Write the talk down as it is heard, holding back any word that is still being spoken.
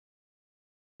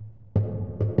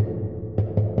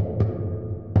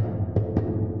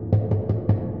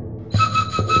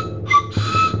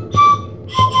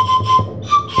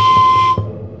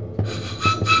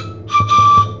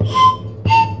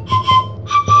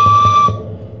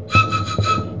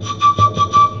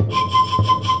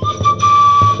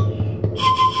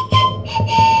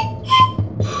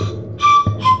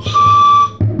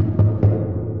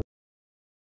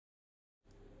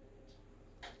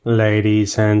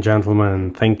Ladies and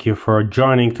gentlemen, thank you for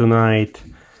joining tonight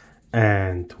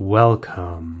and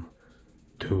welcome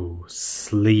to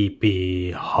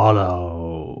Sleepy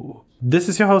Hollow. This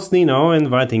is your host Nino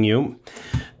inviting you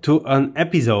to an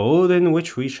episode in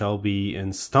which we shall be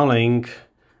installing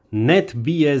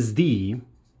NetBSD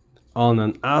on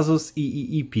an Asus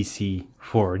Eee PC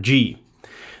 4G.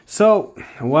 So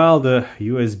while the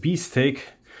USB stick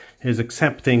is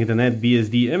accepting the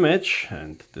NetBSD image,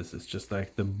 and this is just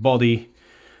like the body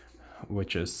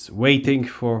which is waiting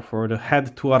for the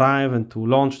head to arrive and to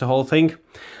launch the whole thing,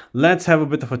 let's have a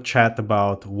bit of a chat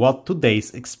about what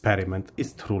today's experiment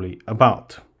is truly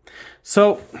about.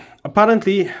 So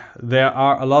apparently there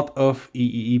are a lot of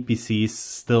Eee PCs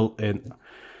still in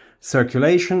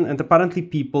circulation, and apparently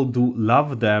people do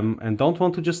love them and don't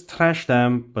want to just trash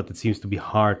them, but it seems to be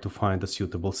hard to find a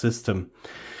suitable system.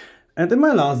 And in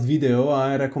my last video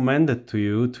I recommended to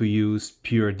you to use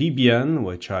pure Debian,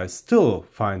 which I still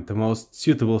find the most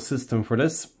suitable system for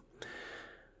this.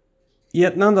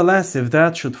 Yet nonetheless, if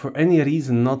that should for any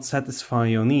reason not satisfy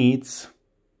your needs,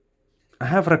 I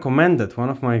have recommended one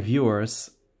of my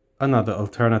viewers another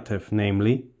alternative,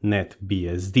 namely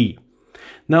NetBSD.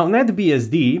 Now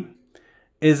NetBSD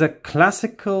is a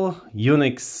classical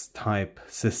Unix type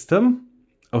system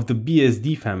of the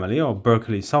BSD family or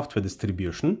Berkeley software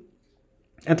distribution,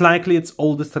 and likely its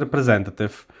oldest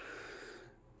representative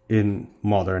in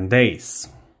modern days,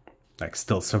 like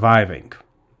still surviving.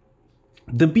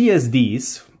 The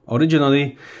BSDs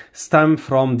originally stem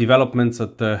from developments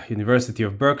at the University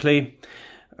of Berkeley,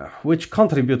 which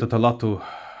contributed a lot to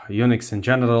Unix in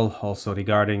general, also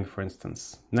regarding, for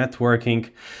instance,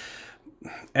 networking.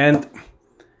 And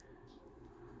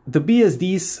the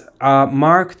BSDs are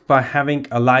marked by having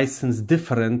a license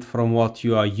different from what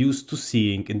you are used to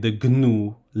seeing in the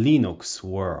GNU Linux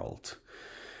world.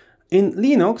 In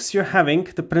Linux, you're having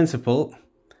the principle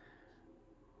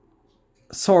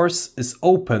source is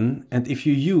open, and if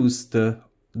you use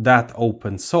that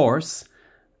open source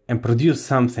and produce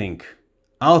something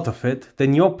out of it,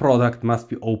 then your product must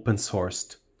be open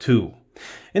sourced too.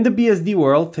 In the BSD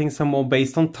world, things are more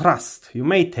based on trust. You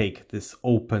may take this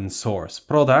open source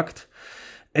product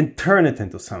and turn it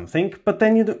into something, but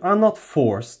then you are not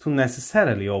forced to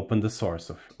necessarily open the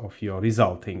source of your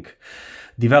resulting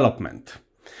development.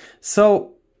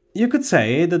 So you could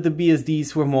say that the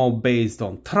BSDs were more based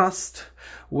on trust,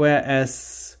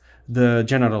 whereas the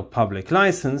general public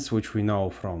license, which we know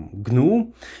from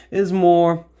GNU, is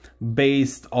more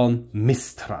based on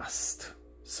mistrust.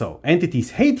 So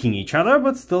entities hating each other,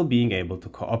 but still being able to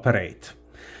cooperate.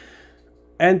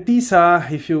 And these are,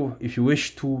 if you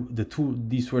wish to,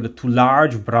 these were the two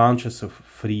large branches of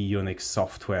free Unix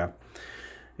software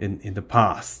in the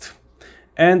past.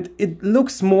 And it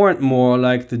looks more and more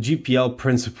like the GPL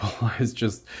principle is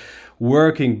just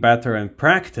working better in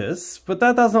practice, but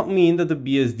that does not mean that the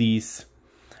BSDs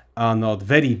are not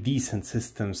very decent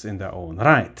systems in their own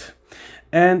right.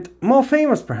 And more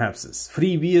famous perhaps is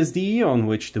FreeBSD, on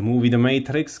which the movie The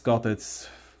Matrix got its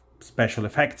special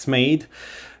effects made,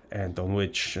 and on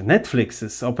which Netflix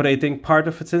is operating part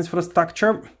of its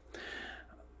infrastructure,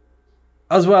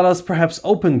 as well as perhaps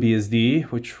OpenBSD,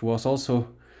 which was also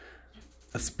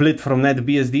a split from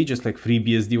NetBSD, just like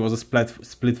FreeBSD was a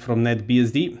split from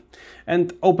NetBSD.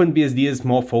 And OpenBSD is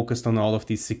more focused on all of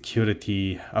these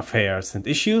security affairs and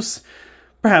issues,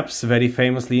 perhaps very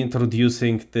famously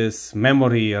introducing this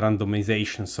memory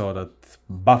randomization so that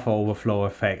buffer overflow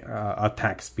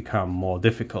attacks become more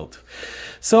difficult.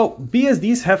 So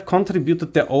BSDs have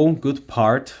contributed their own good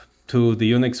part to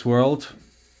the Unix world,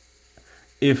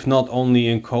 if not only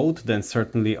in code, then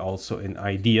certainly also in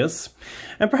ideas.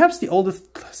 And perhaps the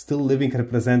oldest still living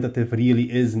representative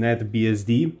really is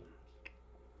NetBSD,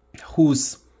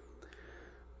 whose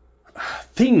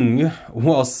thing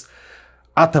was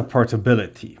utter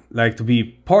portability, like to be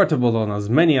portable on as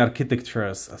many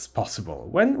architectures as possible.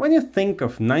 When you think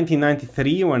of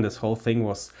 1993, when this whole thing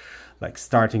was like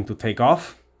starting to take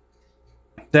off,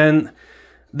 then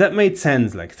that made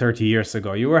sense. Like 30 years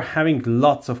ago, you were having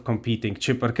lots of competing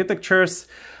chip architectures.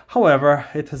 However,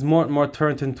 it has more and more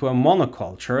turned into a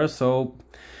monoculture. So,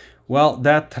 well,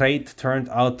 that trait turned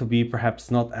out to be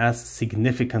perhaps not as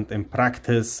significant in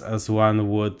practice as one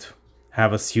would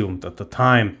have assumed at the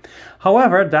time.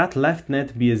 However, that left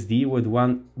NetBSD with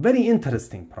one very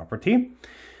interesting property,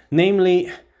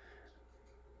 namely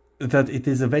that it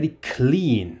is a very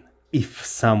clean if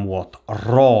somewhat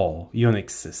raw Unix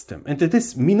system, and it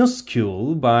is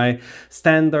minuscule by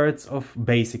standards of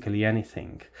basically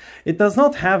anything. It does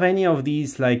not have any of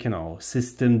these, like,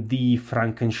 system D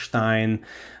Frankenstein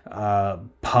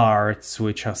parts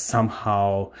which are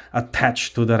somehow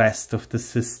attached to the rest of the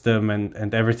system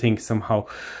and everything somehow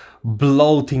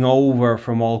bloating over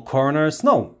from all corners.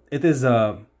 No, it is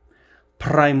a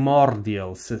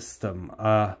primordial system,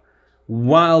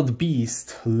 wild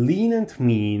beast, lean and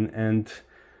mean, and,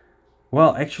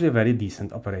 well, actually a very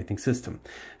decent operating system.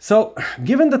 So,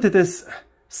 given that it is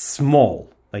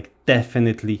small, like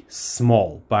definitely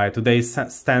small by today's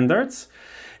standards,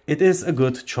 it is a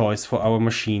good choice for our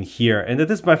machine here. And it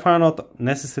is by far not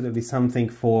necessarily something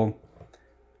for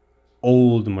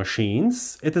old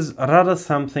machines. It is rather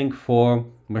something for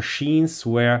machines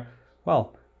where,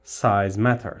 well, size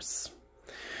matters.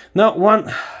 Now,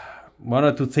 one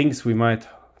or two things we might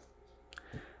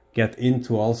get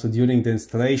into also during the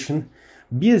installation.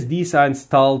 BSDs are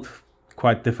installed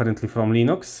quite differently from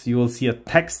Linux. You will see a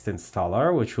text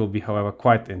installer, which will be, however,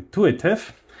 quite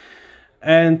intuitive.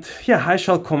 And yeah, I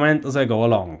shall comment as I go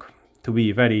along. To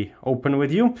be very open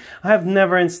with you, I have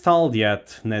never installed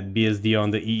yet NetBSD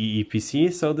on the Eee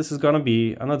PC, so this is gonna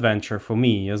be an adventure for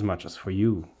me as much as for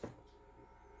you.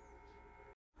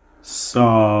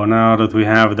 So now that we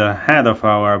have the head of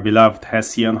our beloved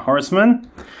Hessian horseman,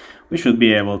 we should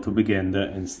be able to begin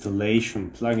the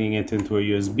installation. Plugging it into a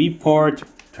USB port,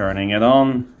 turning it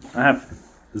on. I have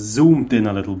zoomed in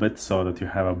a little bit so that you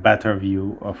have a better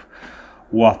view of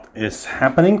what is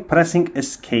happening. Pressing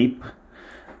escape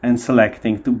and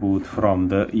selecting to boot from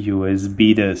the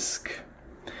USB disk.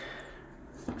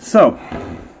 So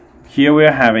here we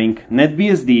are having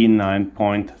NetBSD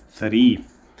 9.3.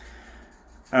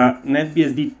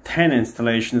 NetBSD 10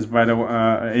 installation is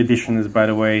edition is by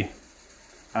the way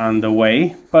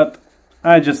underway, but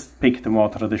I just picked a more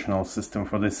traditional system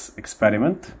for this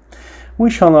experiment. We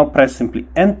shall now press simply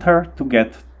enter to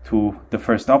get to the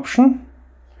first option,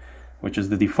 which is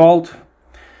the default,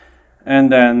 and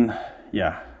then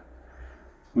yeah,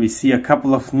 we see a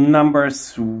couple of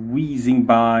numbers whizzing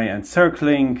by and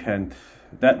circling, and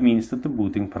that means that the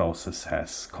booting process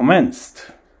has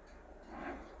commenced.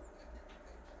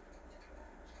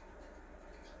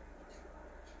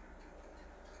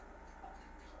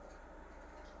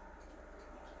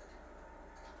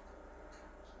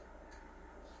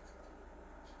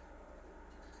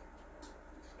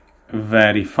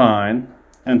 Very fine,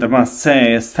 and I must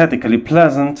say aesthetically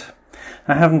pleasant.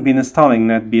 I haven't been installing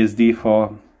NetBSD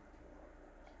for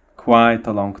quite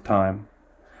a long time,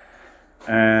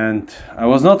 and I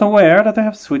was not aware that I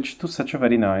have switched to such a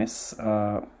very nice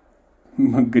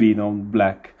green on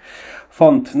black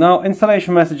font. Now,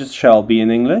 installation messages shall be in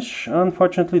English.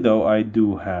 Unfortunately though, I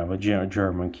do have a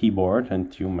German keyboard,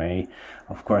 and you may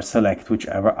of course select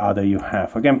whichever other you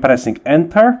have. Again, pressing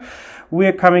enter, we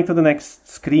are coming to the next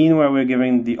screen where we're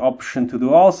giving the option to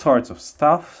do all sorts of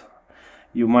stuff.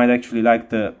 You might actually like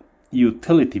the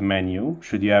utility menu,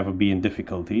 should you ever be in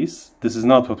difficulties. This is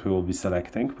not what we will be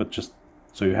selecting, but just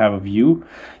so you have a view.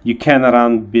 You can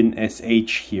run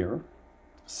bin.sh here,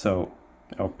 so,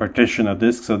 or partition a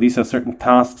disk. So these are certain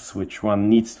tasks which one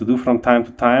needs to do from time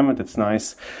to time, and it's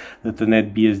nice that the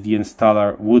NetBSD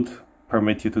installer would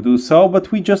permit you to do so,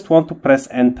 but we just want to press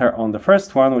enter on the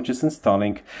first one, which is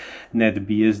installing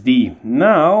NetBSD.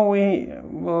 Now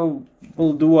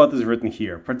we'll do what is written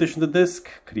here. Partition the disk,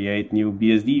 create new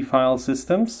BSD file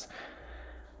systems.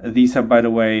 These are, by the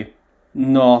way,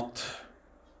 not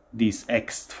these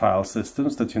ext file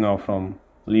systems that you know from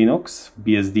Linux.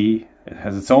 BSD, it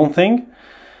has its own thing.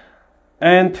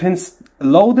 And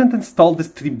load and install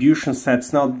distribution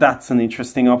sets. Now that's an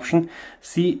interesting option.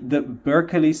 See, the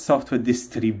Berkeley software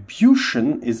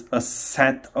distribution is a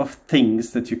set of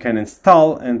things that you can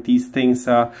install, and these things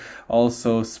are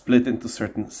also split into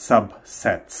certain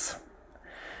subsets.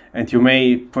 And you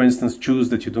may, for instance, choose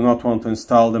that you do not want to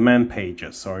install the man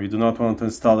pages, or you do not want to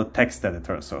install the text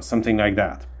editors, or something like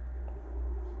that.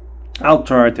 I'll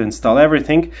try to install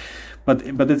everything.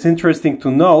 But it's interesting to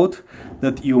note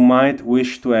that you might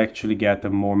wish to actually get a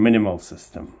more minimal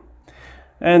system.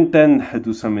 And then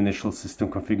do some initial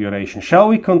system configuration. Shall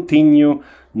we continue?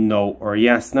 No or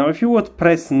yes. Now if you would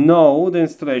press no, the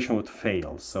installation would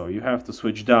fail. So you have to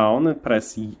switch down and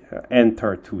press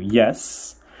enter to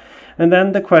yes. And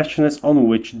then the question is on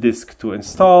which disk to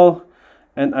install.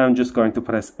 And I'm just going to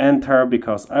press enter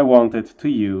because I wanted to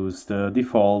use the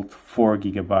default 4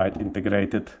 GB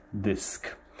integrated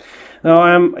disk. Now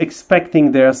I'm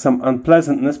expecting there some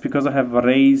unpleasantness because I have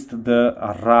raised the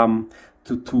RAM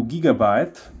to 2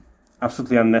 GB.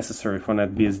 absolutely unnecessary for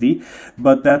NetBSD,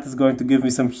 but that is going to give me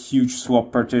some huge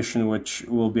swap partition, which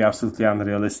will be absolutely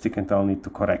unrealistic, and I'll need to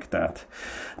correct that.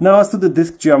 Now, as to the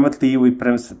disk geometry, we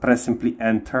press simply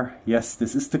enter. Yes,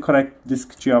 this is the correct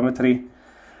disk geometry.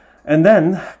 And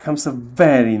then comes a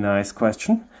very nice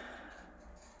question.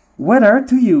 Whether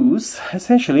to use,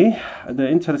 essentially, the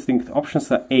interesting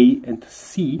options are A and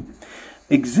C,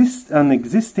 an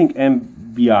existing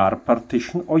MBR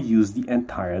partition or use the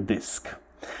entire disk.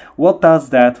 What does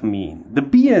that mean? The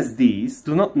BSDs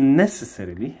do not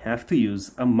necessarily have to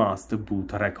use a master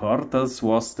boot record, as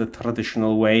was the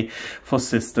traditional way for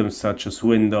systems such as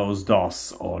Windows,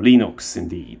 DOS, or Linux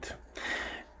indeed.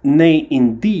 Nay,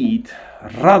 indeed,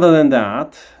 rather than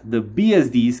that, the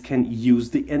BSDs can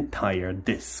use the entire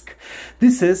disk.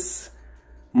 This is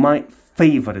my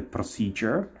favorite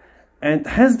procedure and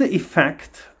has the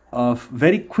effect of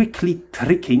very quickly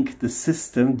tricking the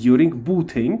system during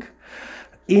booting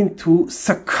into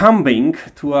succumbing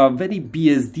to a very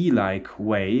BSD-like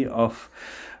way of,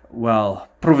 well,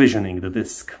 provisioning the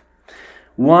disk.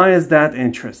 Why is that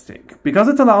interesting? Because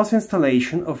it allows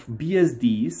installation of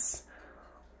BSDs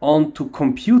onto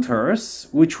computers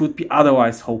which would be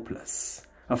otherwise hopeless.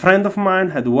 A friend of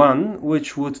mine had one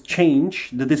which would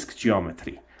change the disk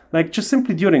geometry. Like just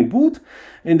simply during boot,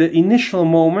 in the initial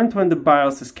moment when the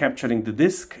BIOS is capturing the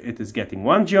disk, it is getting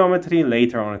one geometry,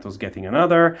 later on it was getting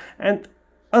another, and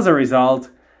as a result,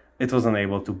 it was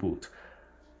unable to boot.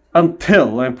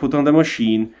 Until I put on the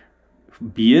machine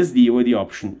BSD with the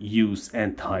option use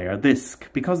entire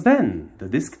disk, because then the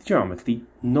disk geometry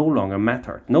no longer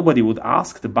mattered. Nobody would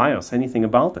ask the BIOS anything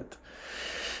about it.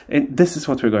 And this is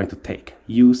what we're going to take.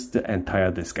 Use the entire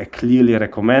disk. I clearly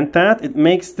recommend that. It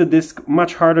makes the disk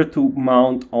much harder to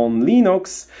mount on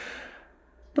Linux,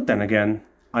 but then again,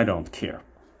 I don't care.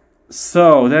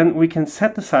 So then we can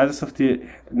set the sizes of the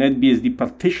NetBSD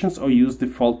partitions or use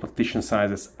default partition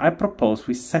sizes. I propose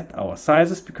we set our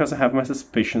sizes because I have my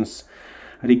suspicions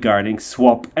regarding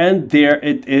swap, and there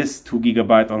it is, 2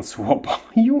 GB on swap. Are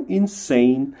you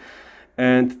insane?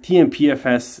 And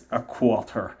TMPFS a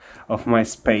quarter of my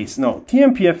space. No,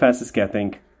 TMPFS is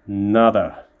getting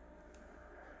nada.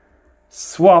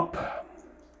 Swap.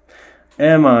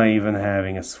 Am I even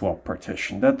having a swap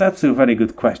partition? That's a very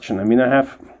good question. I mean, I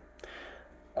have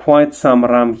quite some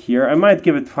RAM here. I might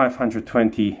give it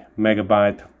 520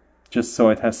 megabyte just so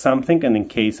it has something, and in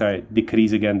case I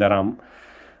decrease again the RAM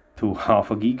to half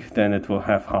a gig, then it will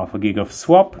have half a gig of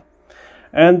swap,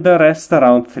 and the rest,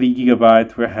 around 3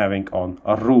 GB, we're having on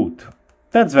a root.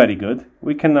 That's very good.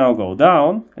 We can now go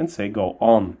down and say go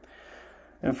on,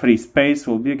 and free space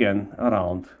will be again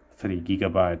around 3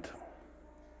 GB.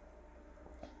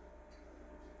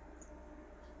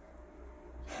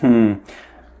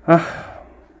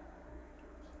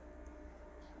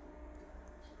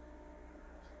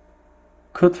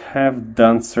 Could have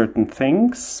done certain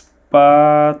things,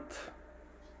 but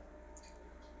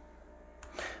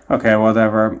okay,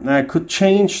 whatever. I could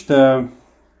change the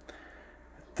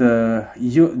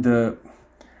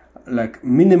like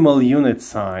minimal unit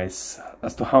size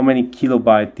as to how many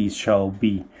kilobyte these shall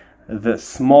be. The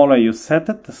smaller you set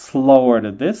it, the slower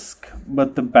the disk,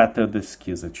 but the better disk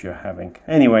usage you're having.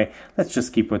 Anyway, let's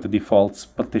just keep with the defaults.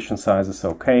 Partition size is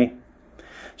okay.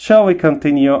 Shall we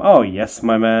continue? Oh yes,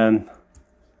 my man.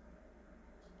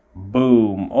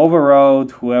 Boom,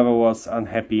 overrode whoever was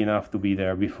unhappy enough to be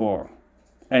there before.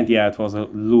 And yeah, it was a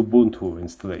Lubuntu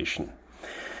installation.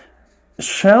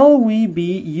 Shall we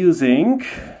be using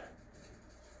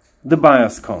the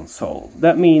BIOS console?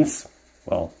 That means,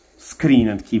 well, screen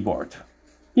and keyboard.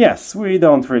 Yes, we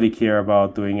don't really care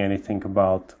about doing anything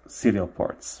about serial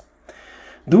ports.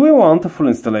 Do we want a full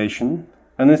installation?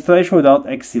 An installation without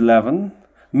X11?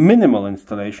 Minimal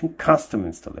installation, custom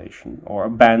installation, or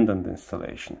abandoned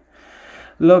installation?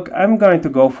 Look, I'm going to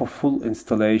go for full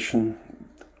installation.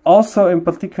 Also, in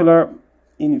particular,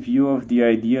 in view of the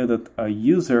idea that a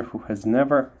user who has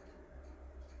never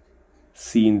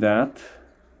seen that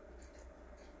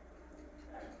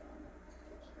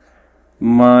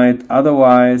might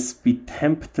otherwise be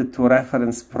tempted to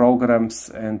reference programs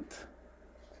and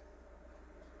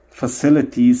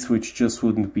facilities which just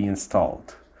wouldn't be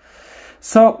installed.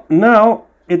 So now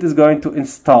it is going to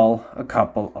install a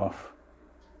couple of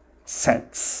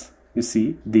sets. You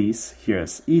see these,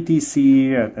 here's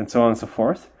etc and so on and so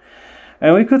forth.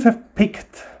 And we could have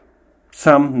picked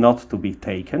some not to be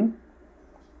taken,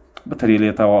 but really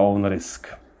at our own risk.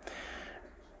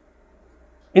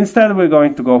 Instead, we're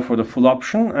going to go for the full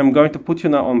option. I'm going to put you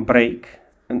now on break,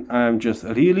 and I'm just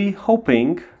really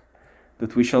hoping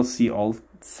that we shall see all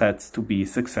sets to be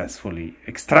successfully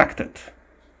extracted.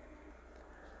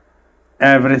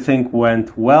 Everything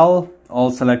went well, all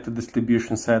selected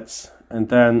distribution sets, and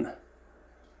then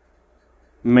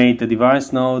made the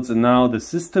device nodes, and now the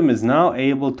system is now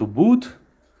able to boot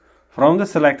from the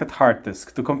selected hard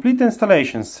disk. To complete the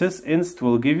installation, sysinst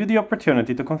will give you the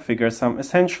opportunity to configure some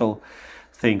essential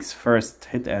things. First,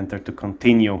 hit enter to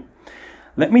continue.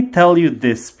 Let me tell you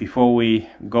this before we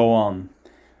go on.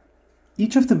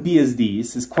 Each of the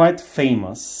BSDs is quite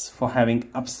famous for having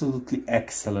absolutely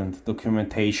excellent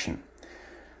documentation.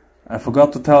 I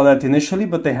forgot to tell that initially,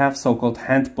 but they have so-called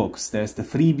handbooks. There's the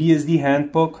FreeBSD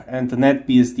handbook and the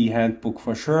NetBSD handbook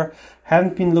for sure.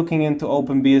 Haven't been looking into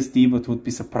OpenBSD, but would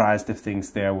be surprised if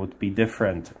things there would be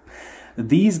different.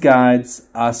 These guides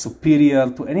are superior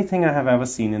to anything I have ever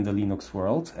seen in the Linux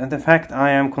world, and in fact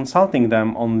I am consulting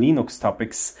them on Linux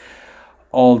topics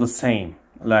all the same.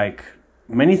 Like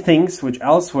many things which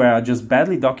elsewhere are just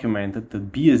badly documented, the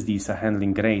BSDs are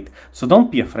handling great. So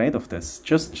don't be afraid of this.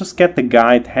 Just get the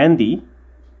guide handy.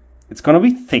 It's gonna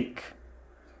be thick.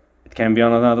 It can be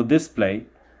on another display.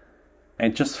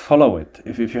 And just follow it.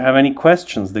 If you have any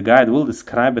questions, the guide will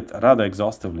describe it rather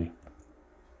exhaustively.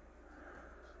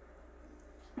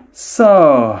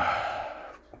 So,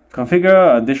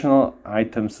 configure additional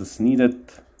items as needed.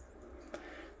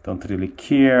 Don't really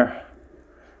care.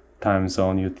 Time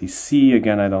zone UTC,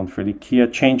 again I don't really care.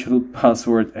 Change root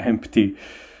password empty.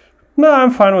 No,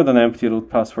 I'm fine with an empty root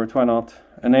password, why not?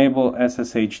 Enable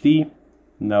SSHD,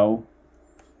 no.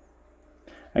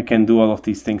 I can do all of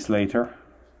these things later.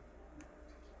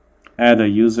 Add a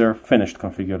user, finished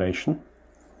configuration.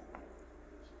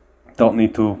 Don't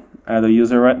need to add a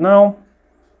user right now.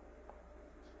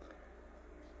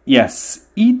 Yes,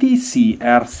 etcrc.conf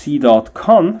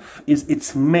is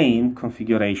its main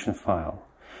configuration file.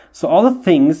 So all the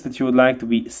things that you would like to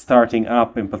be starting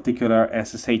up, in particular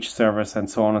SSH servers and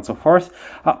so on and so forth,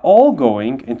 are all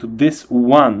going into this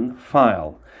one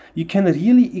file. You can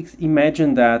really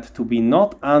imagine that to be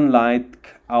not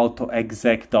unlike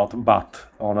autoexec.bat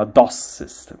on a DOS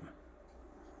system.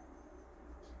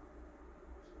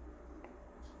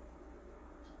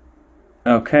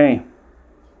 Okay,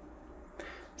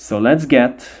 so let's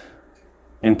get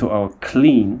into our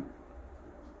clean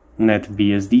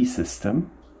NetBSD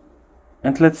system.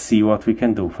 And let's see what we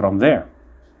can do from there.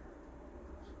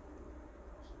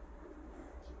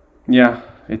 Yeah,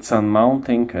 it's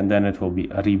unmounting and then it will be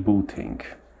rebooting.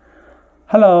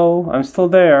 Hello, I'm still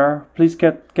there. Please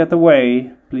get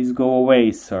away. Please go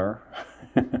away, sir.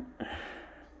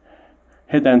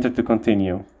 Hit enter to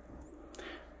continue.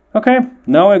 Okay,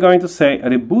 now we're going to say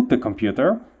reboot the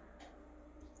computer.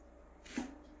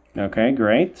 Okay,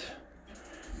 great.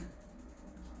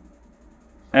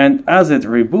 And as it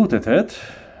rebooted it,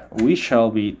 we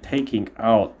shall be taking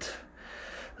out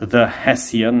the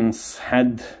Hessian's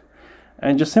head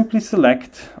and just simply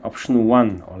select option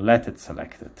 1 or let it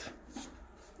select it.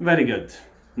 Very good.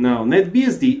 Now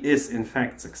NetBSD is in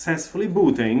fact successfully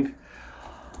booting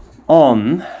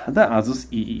on the Asus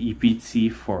Eee PC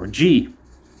 4G.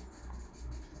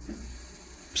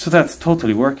 So that's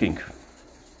totally working.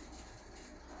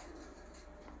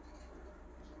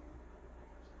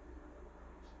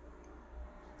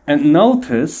 And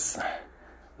notice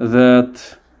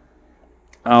that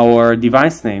our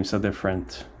device names are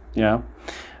different. Yeah,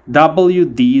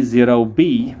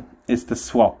 WD0B is the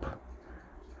swap.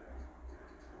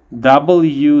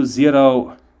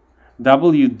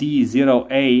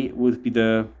 WD0A would be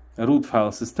the root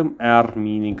file system, R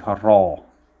meaning raw.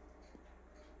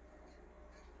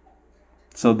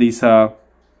 So these are,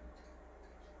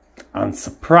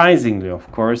 unsurprisingly of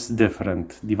course,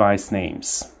 different device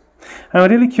names. I'm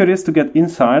really curious to get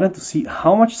inside and to see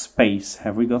how much space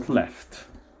have we got left.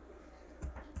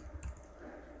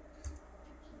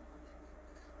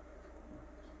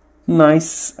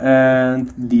 Nice,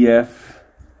 and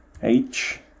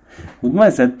DFH. Would my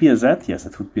Z be a Z? Yes,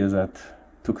 it would be a Z.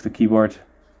 Took the keyboard.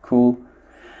 Cool.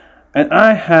 And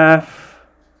I have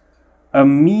a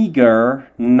meager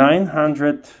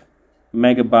 900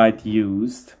 megabyte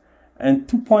used and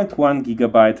 2.1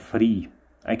 gigabyte free.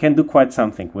 I can do quite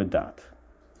something with that.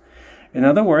 In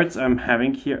other words, I'm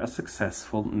having here a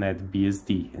successful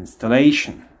NetBSD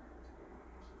installation.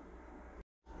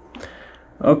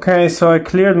 Okay, so I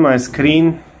cleared my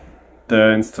screen.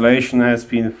 The installation has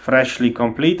been freshly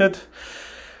completed.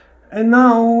 And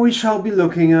now we shall be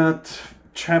looking at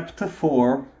chapter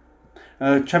 24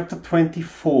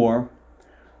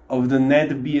 of the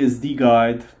NetBSD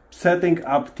guide, setting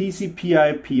up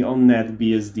TCP/IP on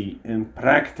NetBSD in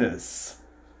practice.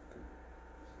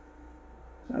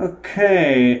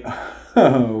 Okay,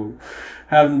 oh,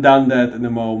 haven't done that in a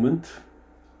moment.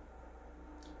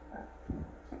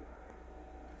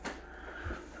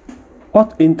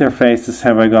 What interfaces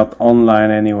have I got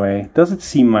online anyway? Does it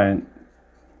see my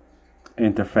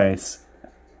interface?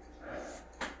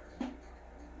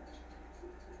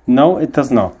 No, it does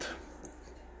not.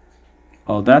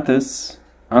 Oh, that is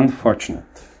unfortunate.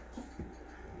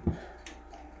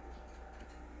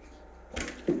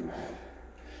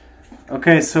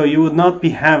 Okay, so you would not be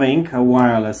having a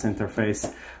wireless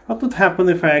interface. What would happen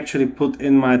if I actually put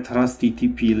in my trusty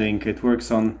TP Link? It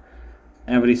works on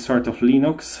every sort of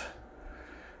Linux.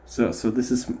 So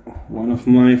this is one of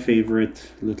my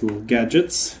favorite little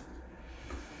gadgets.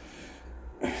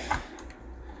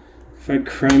 If I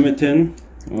cram it in,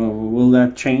 well, will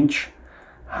that change?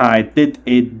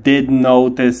 It did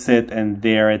notice it, and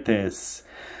there it is.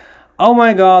 Oh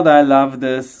my god, I love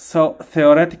this. So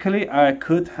theoretically I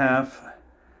could have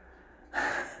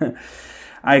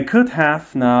I could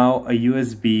have now a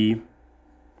USB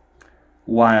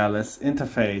wireless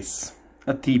interface,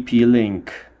 a TP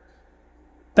Link.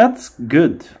 That's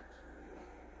good.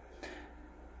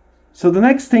 So the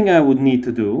next thing I would need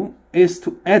to do is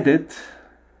to edit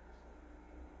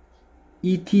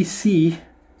etc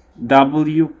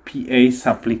wpa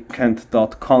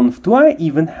supplicant.conf. Do I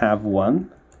even have one?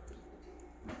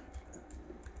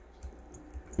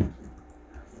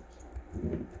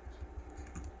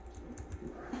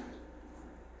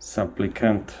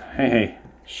 Supplicant. Hey,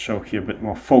 show here a bit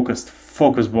more focused.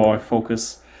 Focus, boy,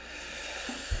 focus.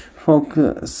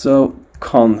 Focus. So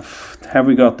conf. Have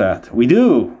we got that? We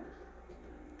do.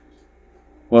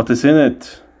 What is in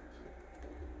it?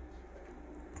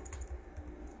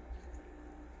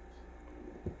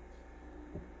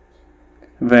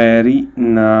 Very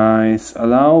nice.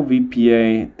 Allow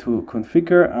VPA to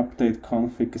configure. Update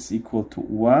config is equal to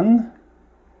 1.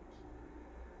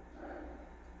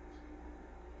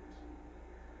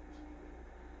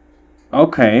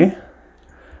 Okay.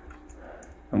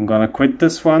 I'm gonna quit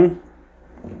this one.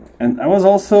 And I was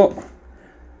also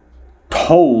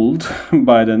told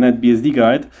by the NetBSD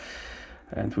guide,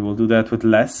 and we will do that with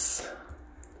less,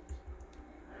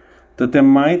 that there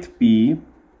might be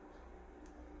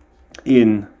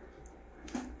in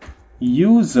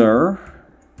user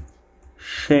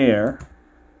share,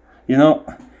 you know,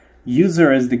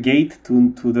 user is the gate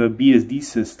to the BSD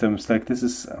systems. Like this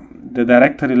is the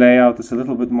directory layout is a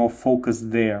little bit more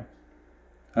focused there,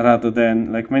 rather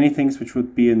than like many things which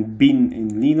would be in bin in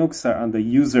Linux are under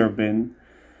user bin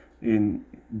in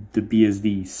the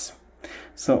BSDs.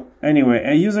 So anyway,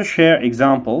 a user share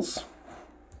examples.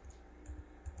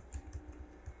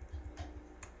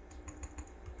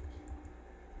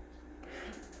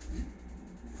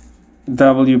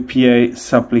 WPA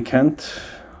supplicant,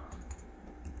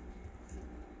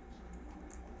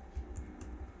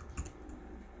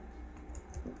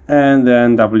 and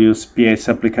then WPA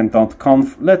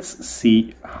supplicant.conf. Let's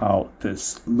see how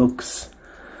this looks.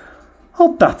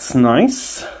 Oh, that's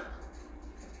nice.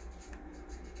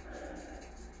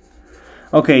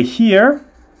 Okay, here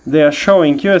they are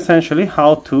showing you essentially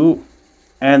how to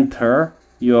enter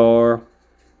your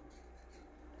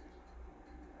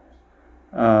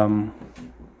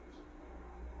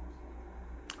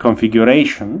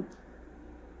configuration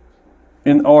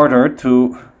in order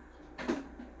to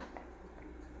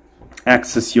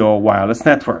access your wireless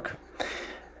network.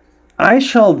 I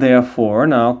shall therefore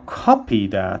now copy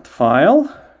that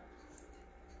file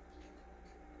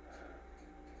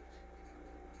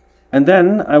and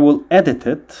then I will edit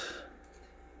it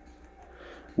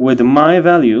with my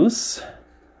values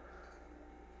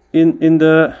in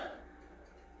the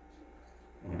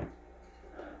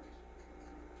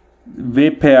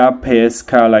WPA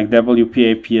PSK, like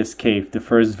WPA PSK, the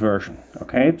first version.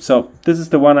 Okay, so this is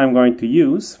the one I'm going to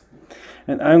use,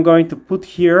 and I'm going to put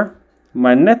here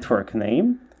my network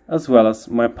name as well as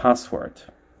my password.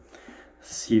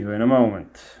 See you in a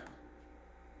moment.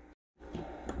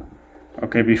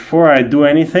 Okay, before I do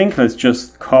anything, let's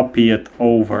just copy it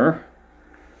over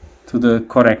to the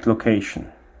correct location.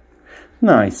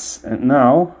 Nice, and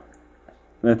now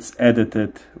let's edit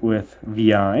it with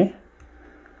VI.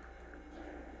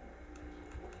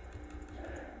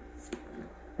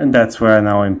 And that's where I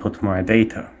now input my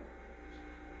data.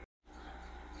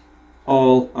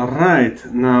 All right,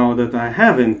 now that I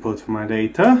have input my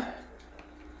data,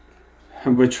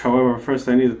 which however first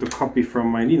I needed to copy from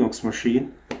my Linux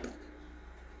machine,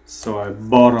 so I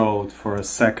borrowed for a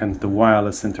second the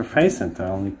wireless interface, and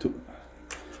I'll need to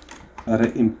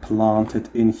re-implant it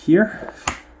in here.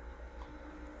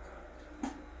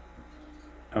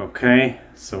 Okay,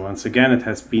 so once again it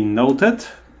has been noted.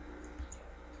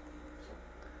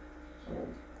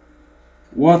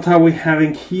 What are we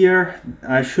having here?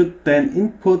 I should then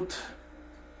input,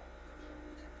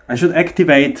 I should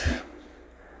activate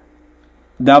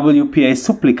WPA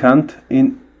supplicant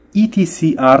in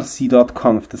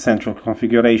etcrc.conf, the central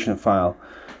configuration file.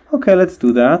 Okay, let's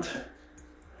do that.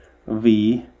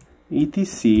 v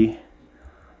etcrc.conf.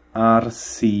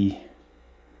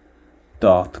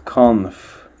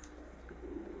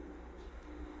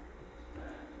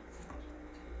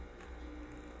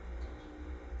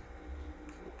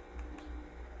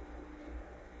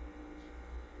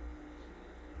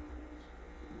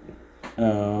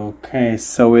 Okay,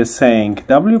 so we're saying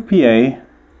WPA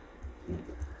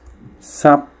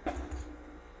supplicant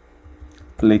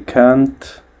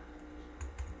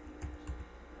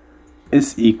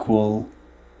is equal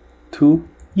to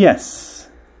yes.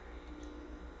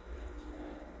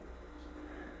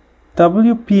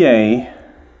 WPA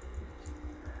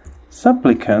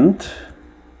supplicant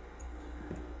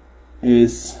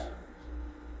is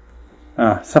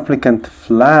supplicant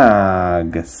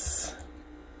flags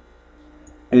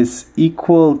is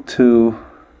equal to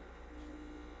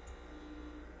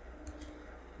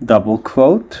double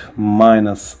quote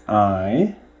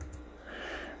 -I.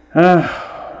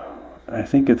 I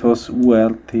think it was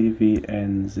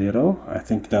TP-LWN0. I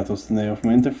think that was the name of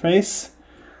my interface.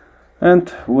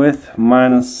 And with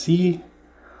 -C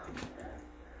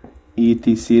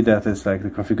etc, that is like the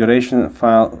configuration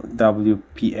file,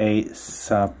 WPA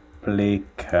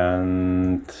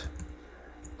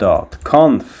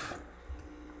supplicant.conf.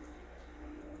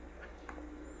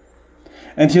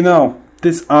 And you know,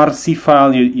 this RC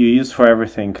file you use for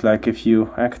everything. Like if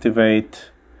you activate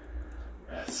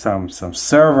some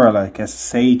server like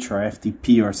SSH or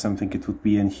FTP or something, it would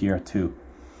be in here too.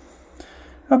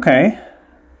 Okay.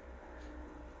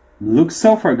 Looks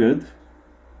so far good.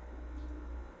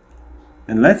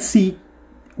 And let's see,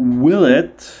 will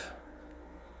it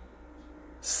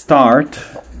start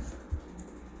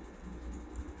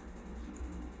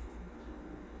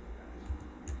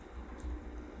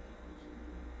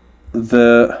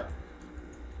the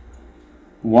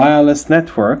wireless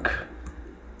network?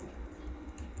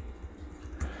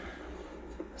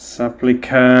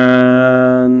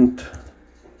 Supplicant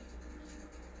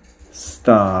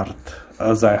start,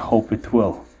 as I hope it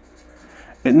will.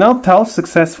 It now tells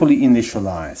successfully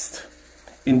initialized.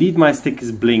 Indeed, my stick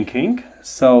is blinking,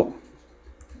 so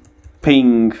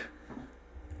ping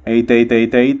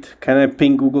 8888. Can I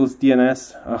ping Google's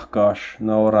DNS? Oh gosh,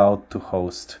 no route to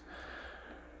host.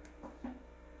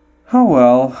 Oh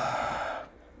well.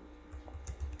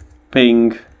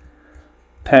 Ping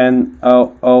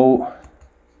 10.00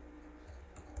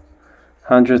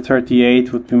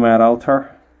 138 would be my router.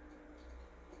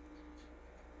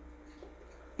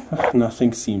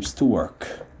 Nothing seems to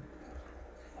work.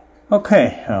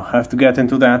 Okay, I'll have to get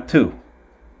into that too.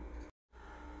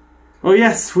 Oh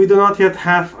yes, we do not yet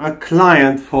have a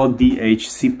client for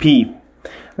DHCP.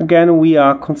 Again, we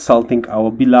are consulting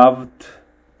our beloved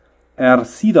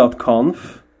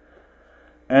rc.conf,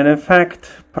 and in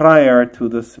fact, prior to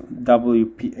this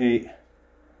WPA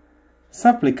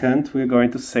supplicant, we're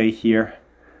going to say here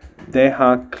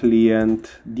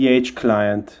DH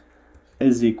client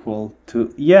is equal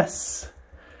to yes,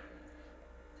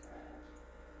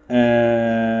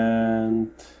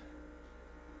 and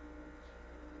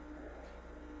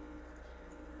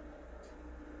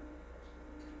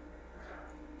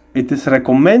it is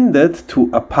recommended to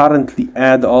apparently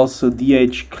add also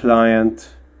DH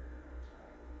client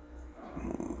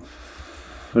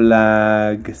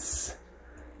flags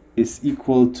is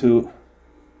equal to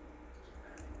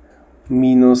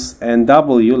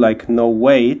 -NW, like no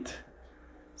wait,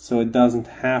 so it doesn't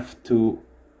have to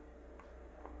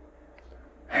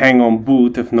hang on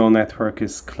boot if no network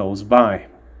is close by.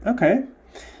 Okay,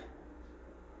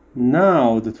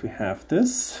 now that we have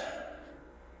this,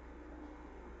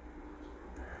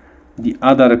 the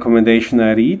other recommendation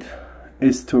I read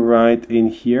is to write in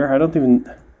here, I don't even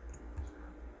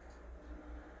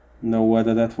know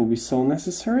whether that will be so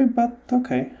necessary, but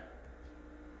okay.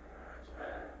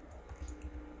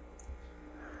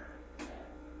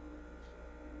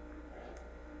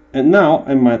 And now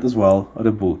I might as well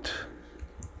reboot.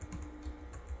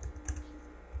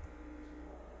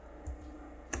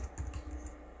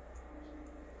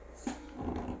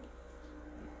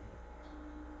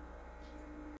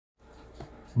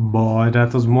 Boy,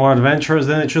 that was more adventurous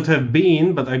than it should have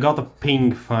been, but I got a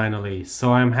ping finally.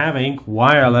 So I'm having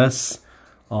wireless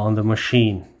on the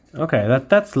machine. Okay,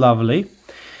 that's lovely.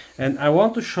 And I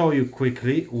want to show you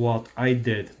quickly what I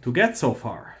did to get so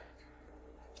far.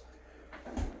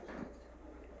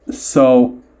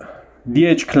 So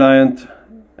DH client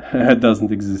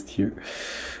doesn't exist here.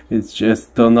 It's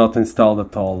just not installed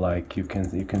at all. Like you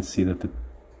can see that it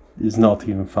is not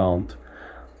even found.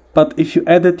 But if you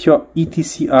edit your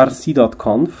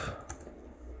etcrc.conf,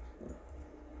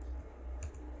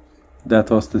 that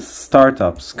was the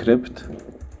startup script,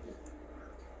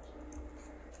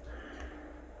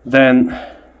 then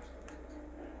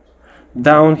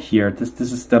down here, this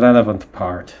is the relevant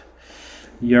part.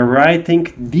 You're writing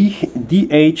dhcpcd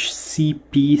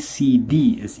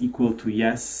is equal to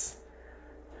yes,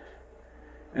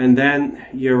 and then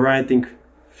you're writing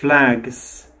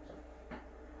flags,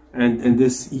 and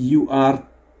this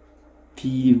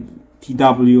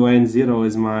TWN0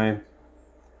 is my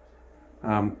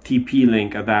TP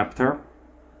Link adapter,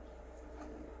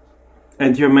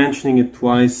 and you're mentioning it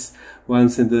twice,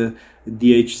 once in the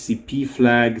DHCP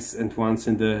flags and once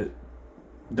in the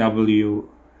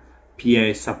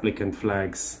WPA supplicant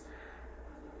flags.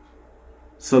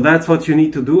 So that's what you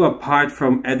need to do apart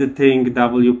from editing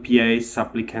WPA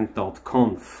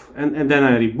supplicant.conf. And then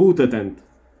I rebooted, and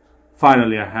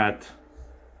finally I had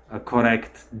a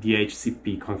correct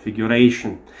DHCP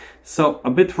configuration. So a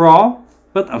bit raw,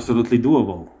 but absolutely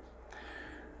doable.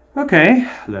 Okay,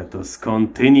 let us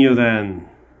continue then.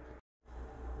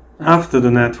 After the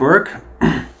network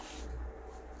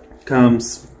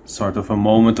comes sort of a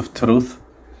moment of truth.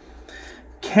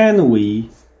 Can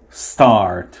we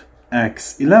start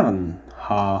X11?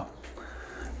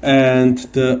 And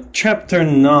the chapter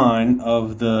 9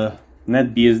 of the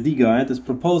NetBSD guide is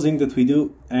proposing that we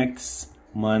do x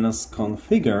minus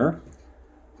configure,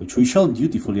 which we shall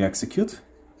dutifully execute.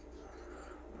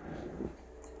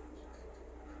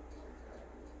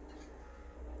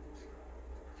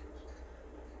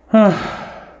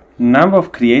 Number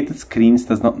of created screens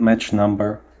does not match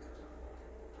number.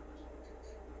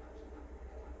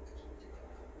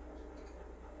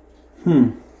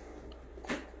 Do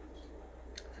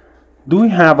we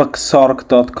have a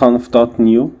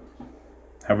xorg.conf.new?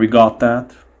 Have we got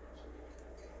that?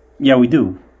 Yeah, we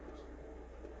do.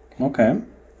 Okay.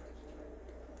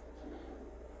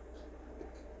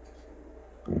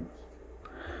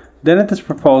 Then it is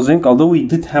proposing, although we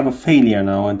did have a failure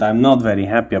now and I'm not very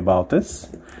happy about this,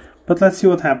 but let's see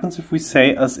what happens if we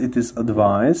say as it is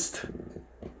advised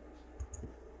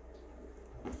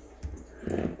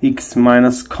x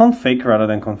minus config rather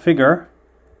than configure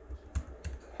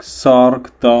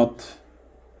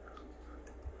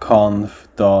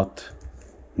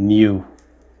xorg.conf.new.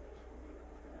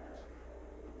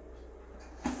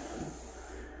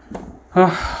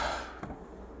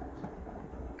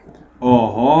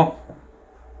 Oh.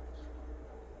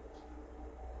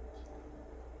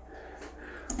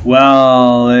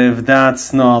 Well, if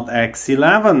that's not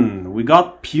X11, we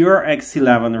got pure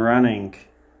X11 running.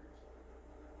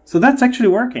 So that's actually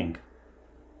working.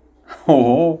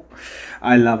 Oh,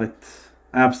 I love it.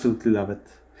 Absolutely love it.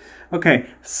 Okay,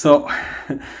 so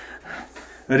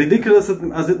ridiculous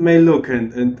as it may look,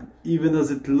 and even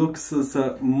as it looks as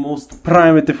a most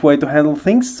primitive way to handle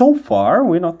things, so far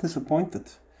we're not disappointed.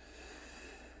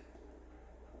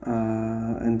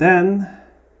 And then,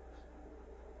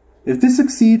 if this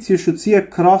succeeds, you should see a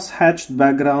cross-hatched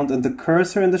background and the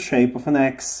cursor in the shape of an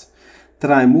X.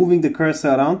 Try moving the cursor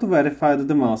around to verify that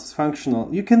the mouse is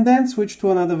functional. You can then switch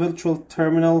to another virtual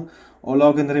terminal or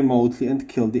log in remotely and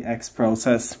kill the X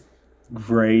process.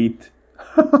 Great.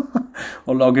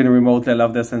 Or log in remotely, I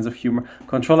love their sense of humor.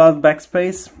 Control Alt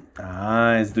Backspace.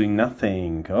 Ah, it's doing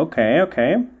nothing. Okay.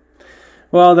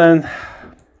 Well then,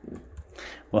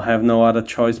 we'll have no other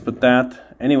choice but that.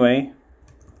 Anyway,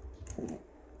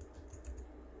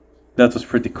 that was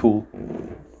pretty cool.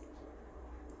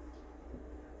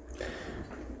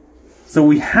 So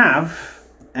we have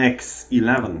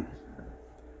X11.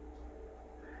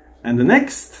 And the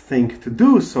next thing to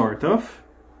do, sort of,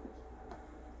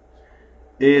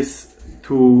 is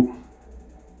to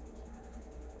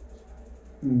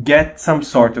get some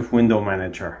sort of window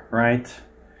manager, right?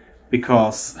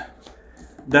 Because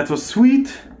that was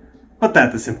sweet, but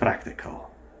that is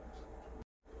impractical.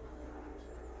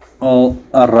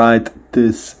 Alright,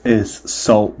 this is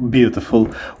so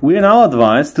beautiful. We are now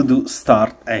advised to do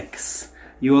start X.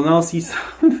 You will now see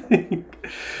something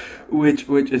which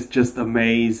is just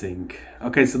amazing.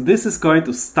 Okay, so this is going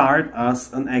to start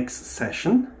as an X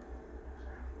session.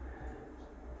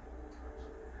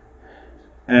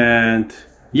 And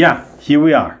yeah, here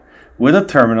we are with a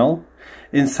terminal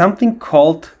in something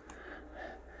called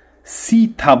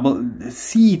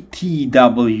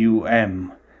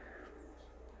CTWM.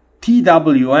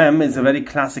 TWM is a very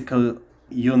classical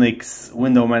Unix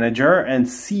window manager, and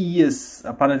C is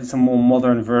apparently some more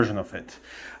modern version of it.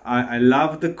 I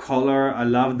love the color, I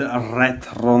love the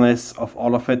retroness of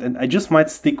all of it, and I just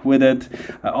might stick with it.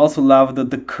 I also love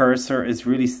that the cursor is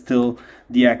really still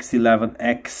the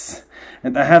X11X.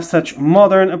 And I have such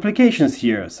modern applications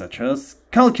here, such as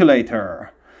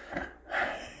calculator.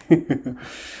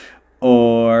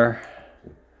 or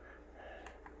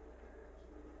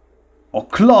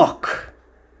clock.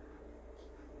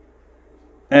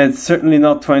 And it's certainly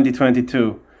not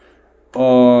 2022.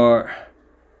 Or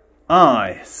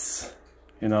eyes.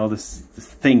 You know, this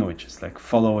thing which is like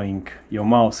following your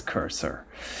mouse cursor.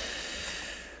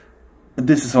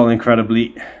 This is all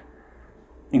incredibly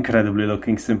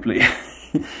looking simply.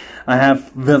 I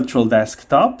have virtual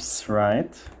desktops,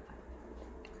 right?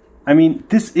 I mean,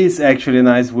 this is actually a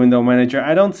nice window manager.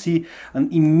 I don't see an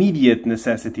immediate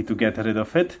necessity to get rid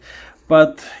of it.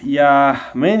 But yeah,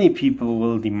 many people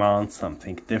will demand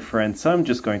something different. So I'm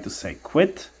just going to say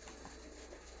quit.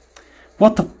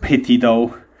 What a pity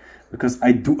though, because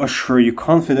I do assure you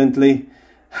confidently,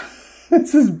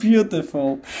 this is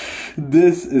beautiful.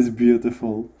 This is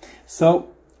beautiful.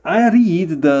 So I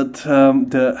read that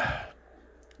the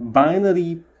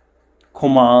binary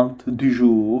command du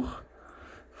jour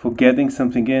for getting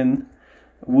something in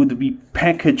would be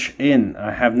package in.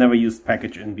 I have never used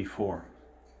package in before.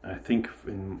 I think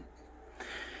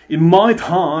in my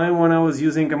time, when I was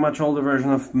using a much older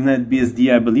version of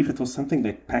NetBSD, I believe it was something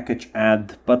like package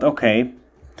add. But okay,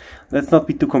 let's not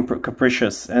be too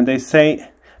capricious. And they say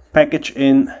package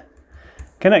in.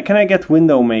 Can I get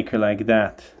window maker like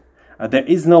that? There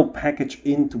is no package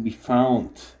in to be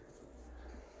found.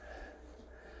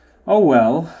 Oh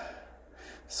well.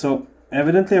 So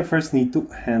evidently I first need to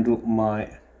handle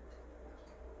my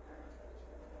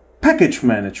package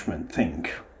management thing.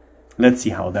 Let's see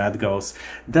how that goes.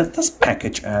 Does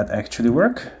package add actually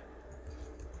work?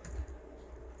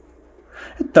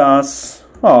 It does.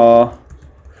 Oh,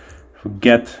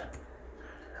 forget.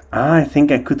 I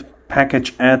think I could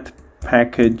package add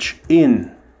package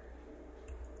in.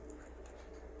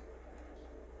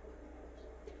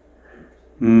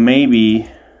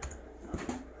 Maybe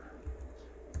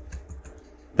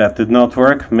that did not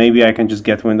work. Maybe I can just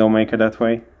get window maker that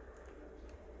way.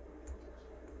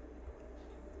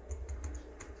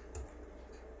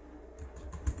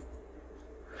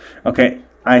 Okay,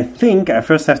 I think I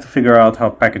first have to figure out how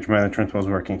package management was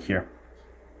working here.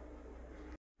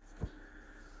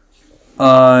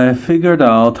 I figured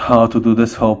out how to do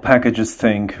this whole packages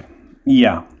thing.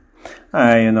 Yeah,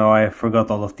 I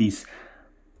forgot all of these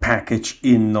package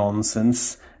in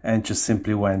nonsense and just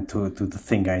simply went to the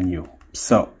thing I knew.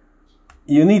 So,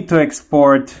 you need to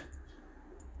export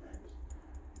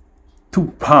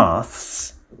two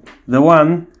paths. The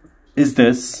one is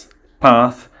this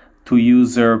path to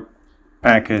user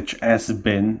package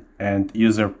sbin and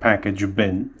user package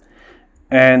bin,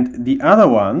 and the other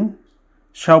one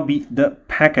shall be the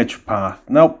package path.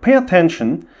 Now pay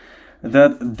attention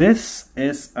that this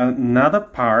is another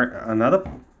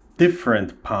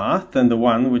different path than the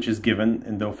one which is given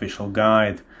in the official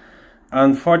guide.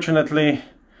 Unfortunately,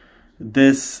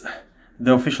 the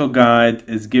official guide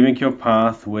is giving you a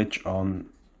path which on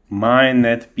my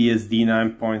NetBSD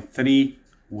 9.3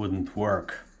 wouldn't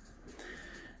work.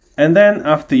 And then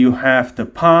after you have the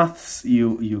paths,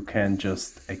 you can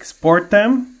just export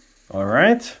them, all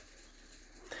right?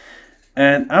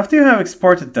 And after you have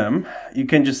exported them, you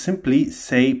can just simply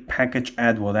say package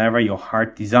add whatever your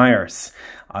heart desires.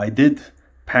 I did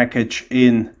package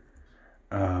in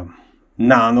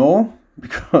Nano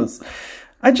because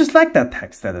I just like that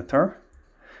text editor,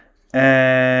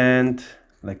 and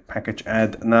like package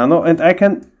add Nano, and I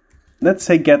can, let's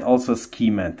say, get also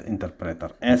schema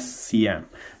interpreter, SCM,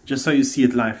 just so you see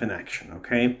it live in action,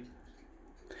 okay?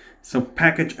 So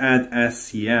package add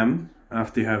SCM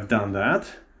after you have done that.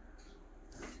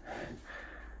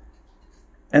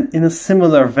 And in a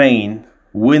similar vein,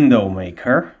 window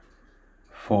maker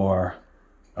for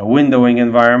a windowing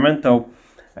environment, though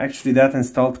actually that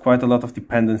installed quite a lot of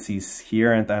dependencies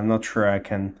here, and I'm not sure I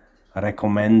can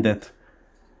recommend it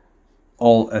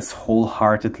all as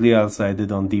wholeheartedly as I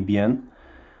did on Debian.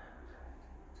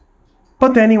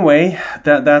 But anyway,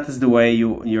 that is the way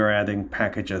you're adding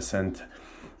packages. And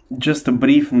just a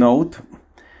brief note,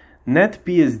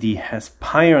 NetBSD has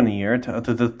pioneered at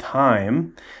the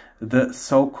time the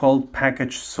so-called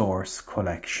package source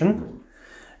collection.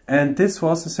 And this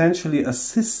was essentially a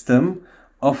system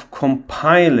of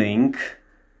compiling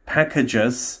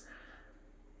packages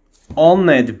on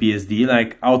NetBSD,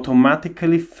 like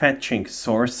automatically fetching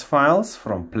source files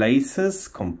from places,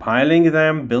 compiling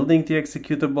them, building the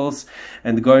executables,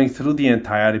 and going through the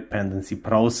entire dependency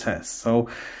process. So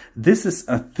this is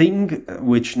a thing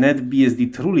which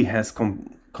NetBSD truly has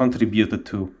contributed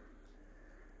to.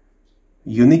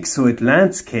 Unix OS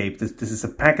landscape, this is a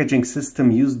packaging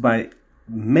system used by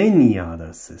many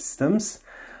other systems,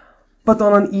 but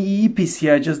on an EE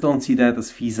PC I just don't see that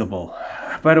as feasible.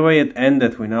 By the way, it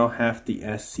ended. We now have the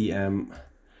SCM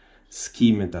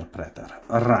scheme interpreter.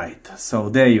 Right, so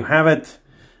there you have it,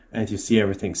 and you see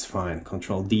everything's fine.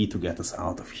 Control D to get us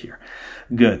out of here.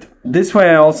 Good. This way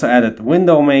I also added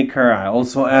window maker, I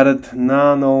also added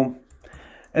nano.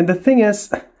 And the thing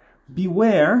is,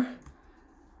 beware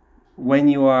when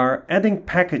you are adding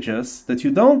packages that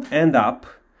you don't end up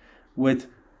with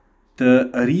the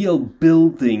real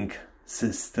building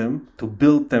system to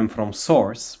build them from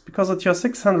source, because at your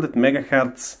 600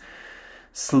 megahertz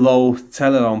slow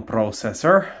Celeron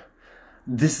processor,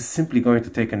 this is simply going to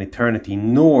take an eternity,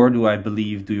 nor do I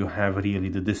believe do you have really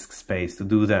the disk space to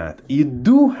do that. You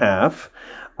do have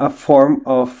a form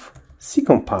of C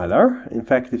compiler. In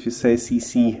fact, if you say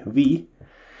CCV,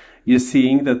 you're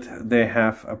seeing that they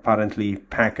have apparently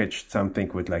packaged something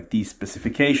with like these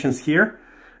specifications here.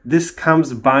 This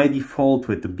comes by default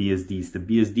with the BSDs. The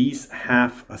BSDs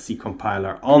have a C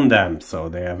compiler on them, so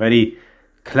they are very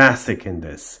classic in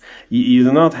this. You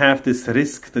do not have this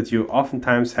risk that you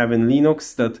oftentimes have in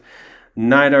Linux, that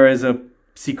neither is a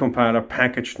C compiler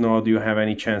packaged nor do you have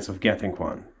any chance of getting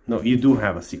one. No, you do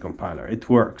have a C compiler. It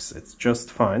works. It's just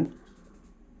fine.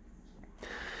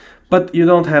 But you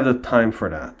don't have the time for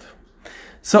that.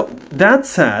 So that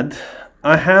said,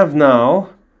 I have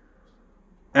now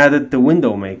added the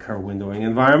window maker windowing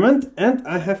environment, and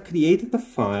I have created a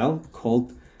file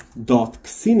called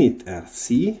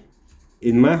 .xinitrc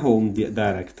in my home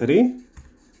directory,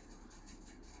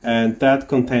 and that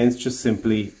contains just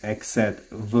simply exec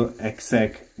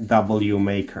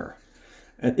wmaker.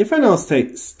 And if I now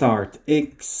say start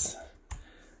X,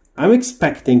 I'm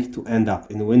expecting to end up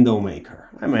in window maker.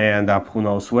 I may end up who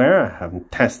knows where. I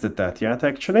haven't tested that yet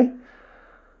actually.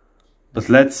 But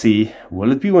let's see,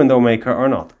 will it be window maker or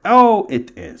not? Oh,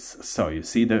 it is. So you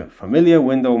see the familiar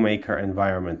window maker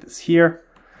environment is here.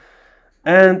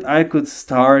 And I could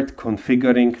start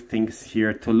configuring things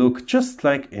here to look just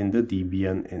like in the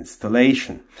Debian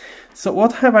installation. So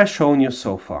what have I shown you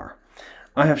so far?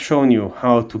 I have shown you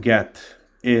how to get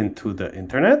into the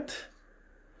internet,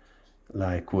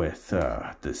 like with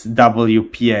this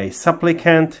WPA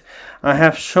supplicant. I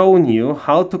have shown you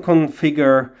how to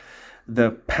configure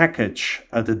the package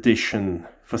addition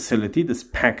facility, this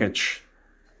package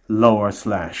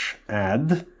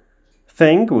 /add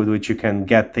thing with which you can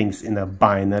get things in a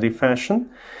binary fashion.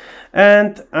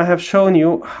 And I have shown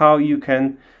you how you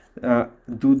can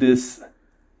do this,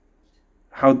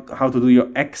 how to do your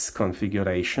X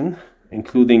configuration,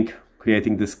 including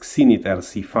creating this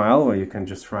xinitrc file where you can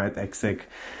just write exec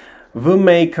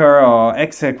wmaker or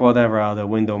exec whatever other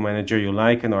window manager you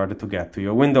like in order to get to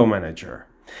your window manager.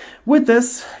 With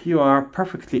this, you are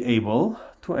perfectly able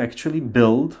to actually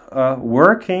build a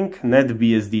working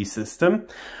NetBSD system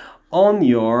on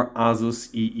your Asus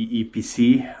Eee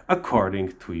PC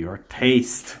according to your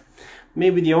taste.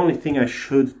 Maybe the only thing I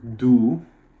should do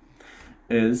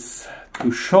is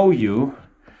to show you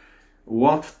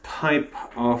what type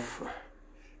of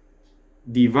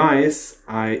device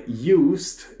I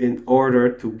used in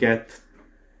order to get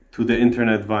to the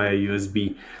internet via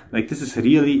USB. Like this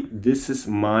is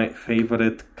my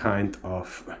favorite kind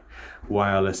of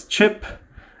wireless chip,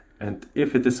 and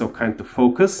if it is so kind to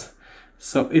focus,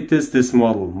 so it is this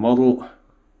model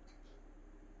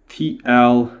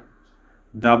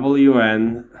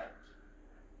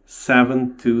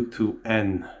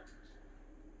TL-WN722N,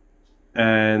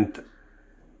 and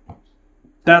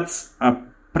that's a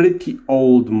pretty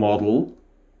old model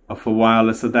of a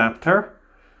wireless adapter,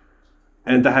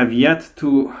 and I have yet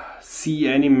to see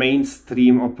any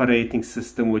mainstream operating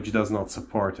system which does not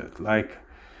support it. Like,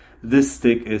 this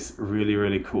stick is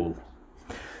really cool.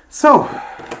 So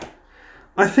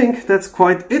I think that's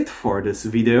quite it for this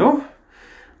video.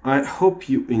 I hope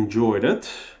you enjoyed it,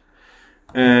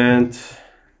 and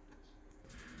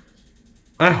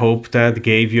I hope that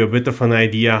gave you a bit of an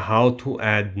idea how to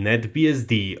add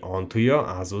NetBSD onto your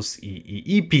Asus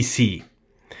Eee PC.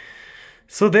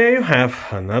 So there you have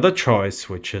another choice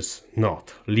which is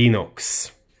not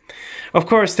Linux. Of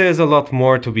course, there's a lot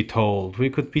more to be told. We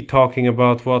could be talking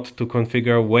about what to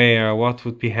configure where, what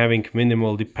would be having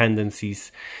minimal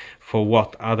dependencies for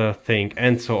what other thing,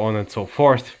 and so on and so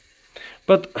forth.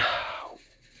 But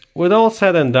with all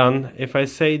said and done, if I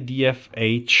say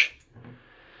DFH,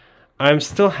 I'm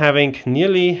still having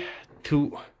nearly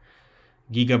 2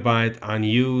 gigabyte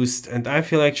unused, and I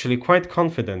feel actually quite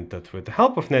confident that with the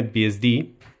help of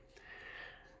NetBSD,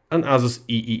 an Asus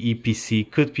Eee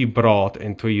PC could be brought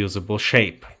into a usable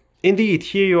shape. Indeed,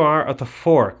 here you are at a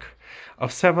fork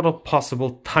of several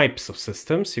possible types of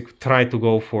systems. You could try to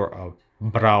go for a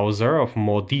browser of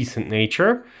more decent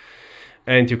nature,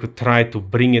 and you could try to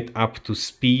bring it up to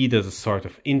speed as a sort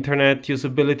of internet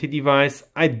usability device.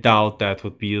 I doubt that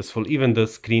would be useful. Even the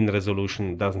screen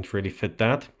resolution doesn't really fit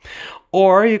that.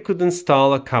 Or you could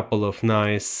install a couple of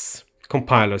nice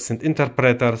compilers and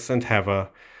interpreters and have a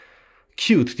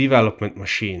cute development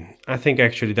machine. I think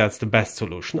actually that's the best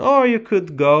solution. Or you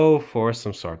could go for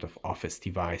some sort of office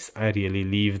device. I really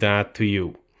leave that to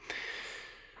you.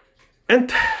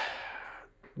 And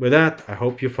with that, I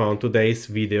hope you found today's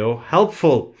video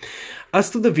helpful. As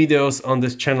to the videos on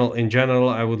this channel in general,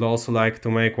 I would also like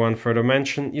to make one further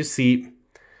mention. You see,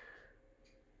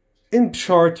 in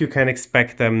short, you can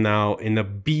expect them now in a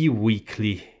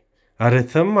bi-weekly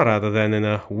rhythm rather than in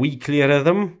a weekly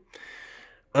rhythm,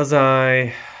 as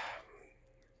I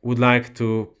would like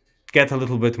to get a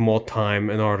little bit more time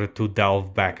in order to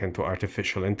delve back into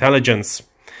artificial intelligence.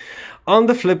 On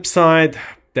the flip side,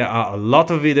 there are a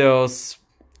lot of videos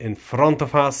in front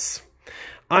of us.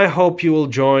 I hope you will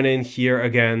join in here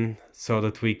again so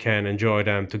that we can enjoy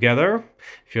them together.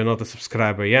 If you're not a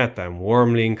subscriber yet, I'm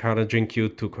warmly encouraging you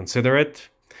to consider it.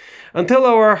 Until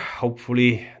our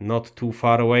hopefully not too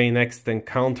far away next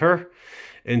encounter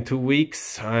in 2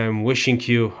 weeks, I'm wishing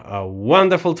you a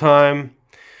wonderful time.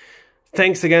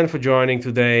 Thanks again for joining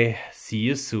today. See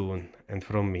you soon. And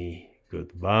from me,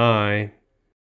 goodbye.